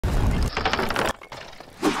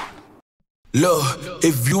Look,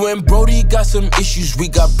 if you and Brody got some issues, we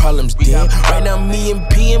got problems then. Right now, me and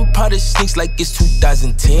P and Potter sneaks like it's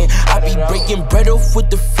 2010. I be breaking bread off with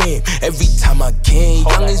the fam every time I can.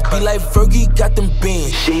 Youngins be like Fergie got them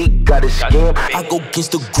bands. She got a scam. I go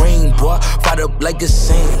against the grain, boy. Fight up like a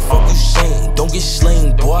saint. Fuck you saying, don't get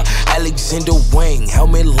slain, boy. Alexander Wang,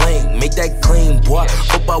 helmet lane. Make that claim, boy.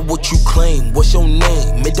 Go by what you claim. What's your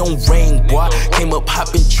name? It don't rain, boy. Came up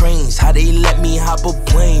hopping trains. How they let me hop a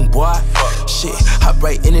plane, boy? Shit, hop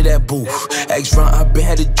right into that booth. Ask Ron, I been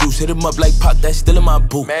had the juice. Hit him up like Pop, that's still in my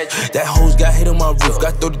boot. That hoes got hit on my roof.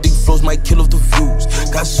 Got 30 thick flows, might kill off the views.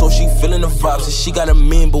 Got so she feeling the vibes. And she got a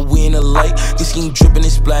man, but we in the light. This scheme dripping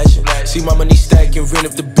and splashing. See my money stacking, ran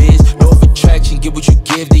up the biz. Law of attraction, get what you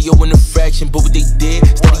give. They owe in a fraction, but what they did,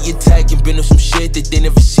 steady attacking. Been on some shit that they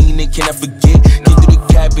never seen, they cannot forget. Get through the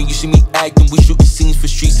cabin, you see me acting. We shooting scenes for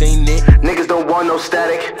streets, ain't it? Niggas don't want no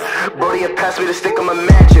static. Brody and pass me the stick, I'ma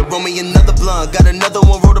match it. Roll me another blunt, got another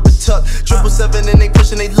one rolled up a tuck. 777 and they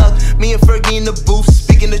pushing they luck. Me and Fergie in the booth,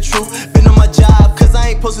 speaking the truth. Been on my job, cause I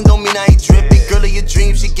ain't posting, don't mean I ain't dripping. Girl of your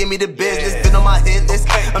dreams, she give me the business. Been on my hit list,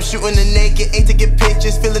 I'm shooting the naked, ain't taking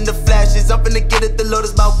pictures, feeling the flashes. I'm finna get it, the Lord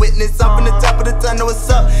is my witness. I'm from the top of the town, know what's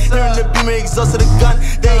up. Hearing the beamer, exhaust of the gun.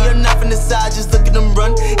 They are not from the side, just look at them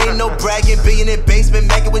run. Ain't no bragging, being in basement,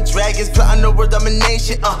 macking with dragons, plotting the word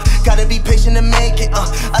domination. Gotta be patient to make it.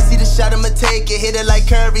 I see the shot, I'ma take it. Hit it like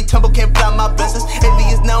Curry, tumble can't block my blessings. Envy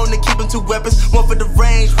is known to keep them two weapons, one for the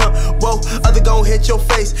range. Whoa, other gon' hit your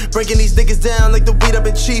face. Breaking these niggas down like the weed I've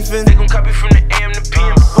been chiefin'. They gon' copy from the AM to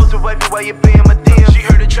PM. Supposed to wipe me while you pay my DM. She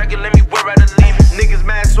heard the track and let me wear out a leave. Niggas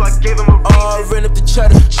mad, so I gave him a reason. Ran up the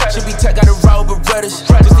cheddar. Should be tight, gotta ride with Berettas.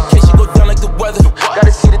 Just in case you go down like the weather.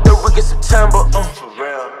 Gotta see the third week in September. For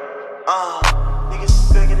real. Niggas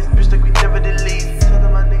is begging this bitch like we never did leave.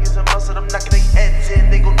 Telling my niggas I'm out, so I'm knocking their heads in.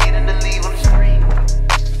 They gon' need them to leave on the street.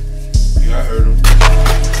 Yeah, I heard him.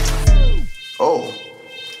 Oh,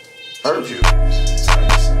 heard you.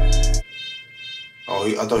 Oh,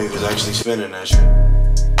 I thought he was actually spinning that shit.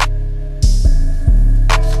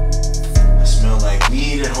 I smell like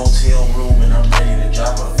weed and hotel.